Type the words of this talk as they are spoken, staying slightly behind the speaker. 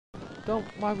Don't.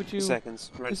 Why would you?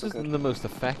 Seconds. This isn't the most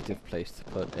effective place to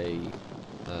put a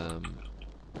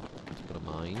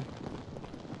mine.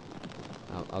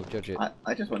 I'll judge it.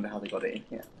 I just wonder how they got it in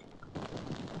here.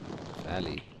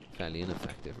 Fairly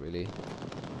ineffective, really.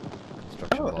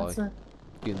 Construction boy.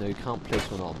 You know you can't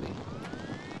place one on me.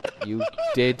 You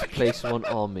did place one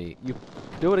on me. You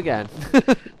do it again.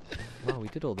 Wow, we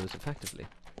did all those effectively.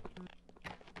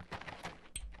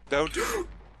 Don't.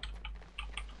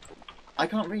 I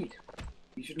can't read.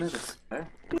 You should know this. Oh,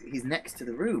 he's next to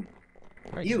the room.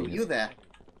 You there?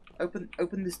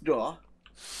 Open this door.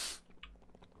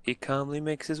 He calmly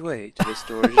makes his way to the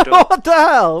storage door. What the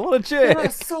hell? What a There are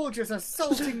chick! soldiers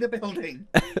assaulting the building.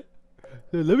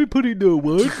 Let me put it down.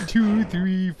 1, 2,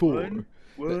 3, 4.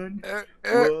 One.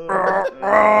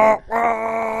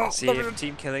 See, if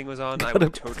team killing was on, I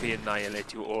would totally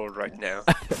annihilate you all right now.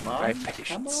 My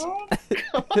patience.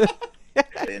 Come on.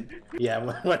 Yeah,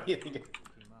 what do you think?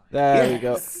 There we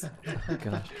go. Yes.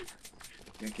 Gosh.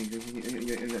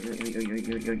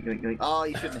 Oh,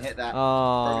 you shouldn't hit that.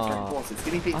 Oh.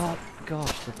 Give me pizza. Oh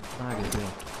gosh, the flag is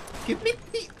real. Give me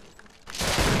pizza.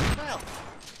 Well,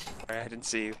 I didn't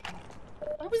see you.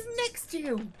 I was next to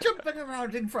you, jumping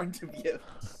around in front of you,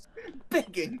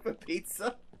 begging for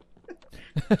pizza.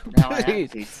 Now I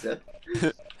have pizza.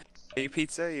 Are you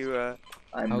pizza? You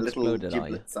I'm How little exploded are you?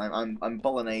 giblets. I'm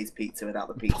bolognese pizza without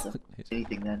the pizza.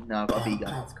 Anything then? No, I've got a vegan.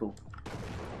 That's cool.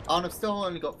 Oh, and I've still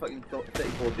only got fucking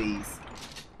 34 Bs.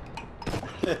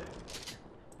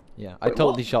 Yeah, I Wait,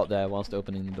 totally what? shot there whilst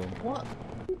opening the door. What?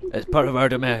 It's part of our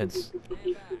demands.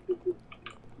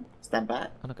 Stand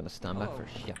back. I'm not gonna stand back for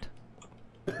shit.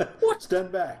 What?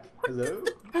 Stand back. Hello?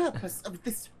 What's the purpose of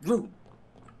this room?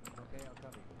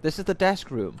 This is the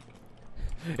desk room.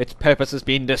 Its purpose has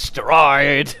been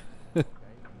destroyed.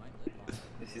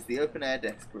 This is the open air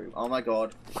desk room. Oh my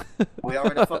god. We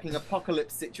are in a fucking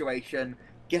apocalypse situation.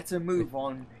 Get a move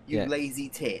on, you Yeah. lazy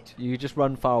tit. You just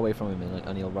run far away from him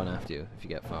and he'll run after you if you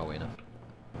get far away enough.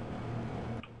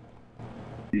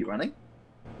 Are you running?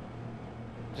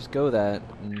 Just go there.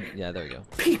 And, yeah, there we go.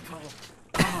 People!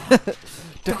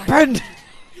 Defend!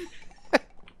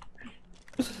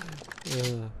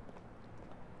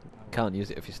 Can't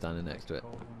use it if you're standing next to it.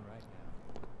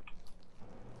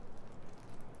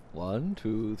 1,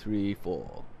 2, 3,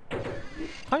 4.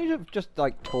 Can't you have just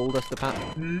like told us the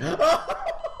pattern?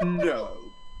 No.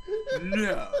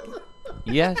 No.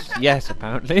 Yes,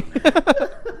 apparently.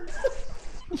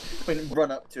 When I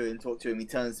run up to him, talk to him, he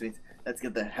turns to me, let's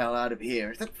get the hell out of here.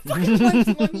 It's like, fucking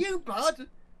waiting on you, bud!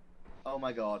 Oh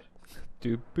my god.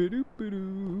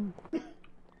 Doo-ba-doo-ba-doo.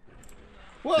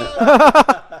 Whoa!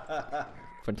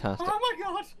 Fantastic. Oh my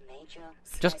god!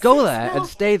 Just go there and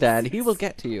stay there and he will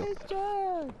get to you.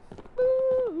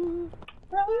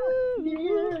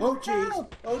 Oh jeez!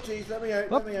 Oh jeez! Let me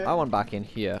out! Let me out! I want back in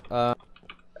here. No,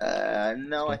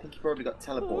 I think he probably got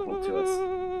teleported to us.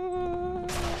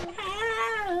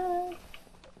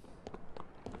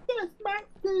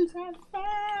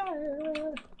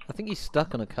 I think he's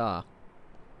stuck on a car.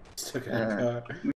 Stuck in a car.